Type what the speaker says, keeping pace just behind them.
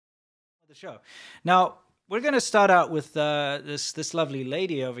the show. Now, we're going to start out with this lovely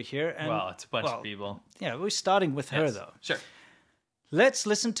lady over here. And, well, it's a bunch of people. Yeah, we're starting with her, though. Sure. Let's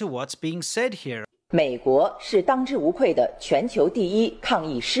listen to what's being said here. 美国是当之无愧的全球第一抗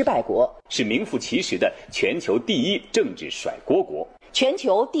疫失败国，是名副其实的全球第一政治甩锅国，全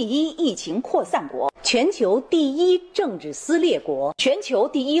球第一疫情扩散国，全球第一政治撕裂国，全球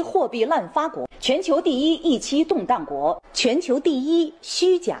第一货币滥发国，全球第一疫期动荡国，全球第一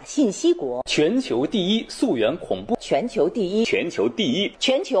虚假信息国，全球第一溯源恐怖，全球第一，全球第一，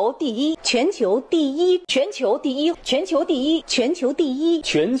全球第一，全球第一，全球第一，全球第一，全球第一，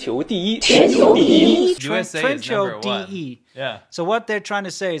全球第一，全球第一。USA is number one. Yeah. So what they're trying to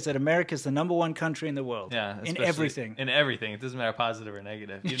say is that America is the #1 country in the world. Yeah. In everything. In everything. It doesn't matter positive or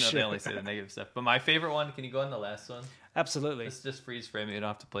negative. Even though they only say the negative stuff. But my favorite one, can you go on the last one? Absolutely. Let's just freeze frame it. You don't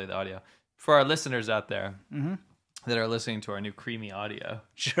have to play the audio. For our listeners out there that are listening to our new creamy audio.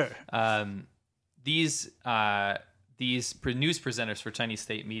 Sure. These news presenters for Chinese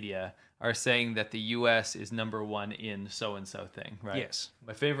state media are saying that the U.S. is #1 in so-and-so thing, right? Yes.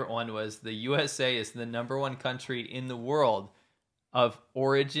 My favorite one was the USA is the #1 country in the world of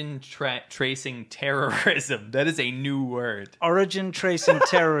origin tracing terrorism. That is a new word. Origin tracing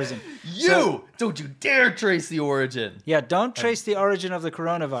terrorism. Don't you dare trace the origin. Yeah, don't trace the origin of the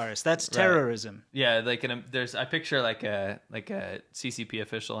coronavirus. That's terrorism. Right. Yeah, like I picture like a CCP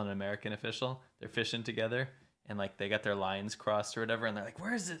official and an American official. They're fishing together, and like they got their lines crossed or whatever, and they're like,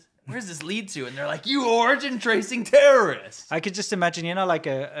 "Where's this lead to?" And they're like, "You origin tracing terrorists." I could just imagine, like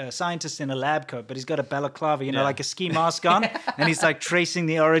a scientist in a lab coat, but he's got a balaclava, like a ski mask on, and he's like tracing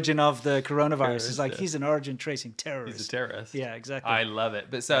the origin of the coronavirus. It's like he's an origin tracing terrorist. He's a terrorist. Yeah, exactly. I love it.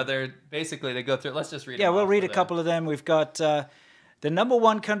 But so they go through. Let's just read. Yeah, we'll read a couple of them. We've got the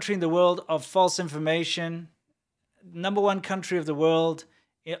 #1 country in the world of false information, #1 country of the world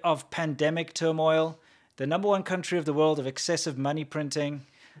of pandemic turmoil, the #1 country of the world of excessive money printing,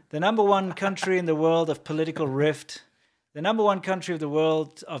 the #1 country in the world of political rift, the #1 country of the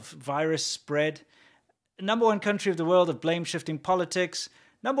world of virus spread, the #1 country of the world of blame-shifting politics,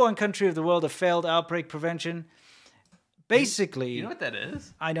 #1 country of the world of failed outbreak prevention. Basically... You know what that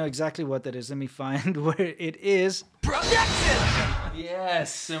is? I know exactly what that is. Let me find where it is.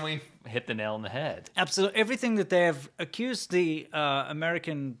 Yes, and we hit the nail on the head. Absolutely. Everything that they have accused the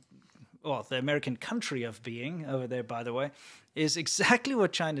American country of being, over there, by the way, is exactly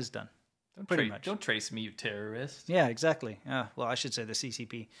what China's done. Pretty much. Don't trace me, you terrorist. Yeah, exactly. Well, I should say the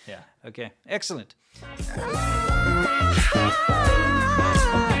CCP. Yeah. Okay. Excellent.